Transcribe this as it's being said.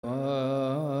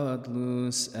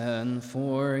excuse and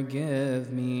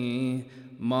forgive me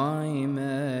my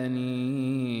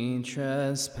many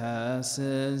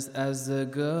trespasses. As the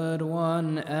good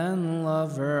one and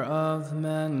lover of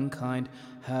mankind,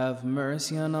 have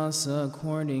mercy on us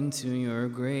according to your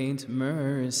great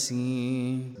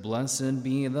mercy. Blessed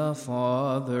be the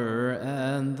Father,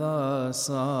 and the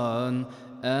Son,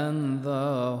 and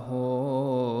the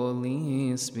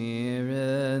Holy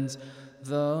Spirit,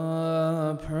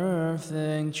 the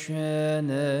perfect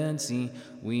Trinity.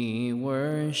 We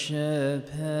worship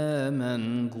him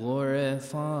and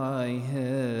glorify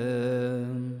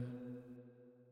him.